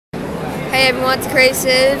Hey everyone, it's Crazy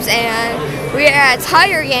Sibs, and we are at a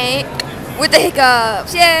Tiger game with the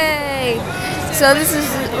Hiccups. Yay! So this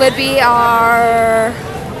would be our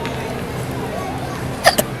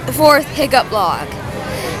fourth Hiccup vlog,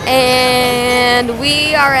 and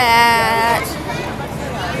we are at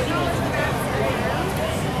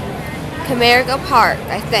Comerica Park,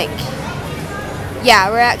 I think. Yeah,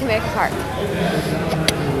 we're at Comerica Park.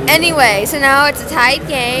 Anyway, so now it's a tied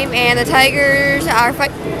game, and the Tigers are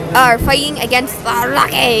fighting against the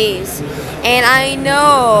Rockies. And I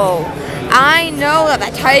know that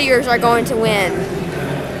the Tigers are going to win,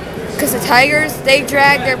 because the Tigers, they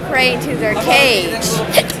drag their prey into their cage,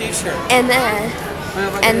 and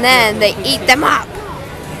then they eat them up.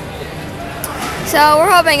 So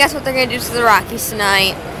we're hoping that's what they're going to do to the Rockies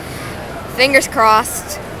tonight. Fingers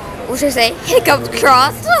crossed. Or should I say, hiccups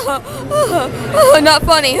crossed? Not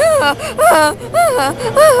funny.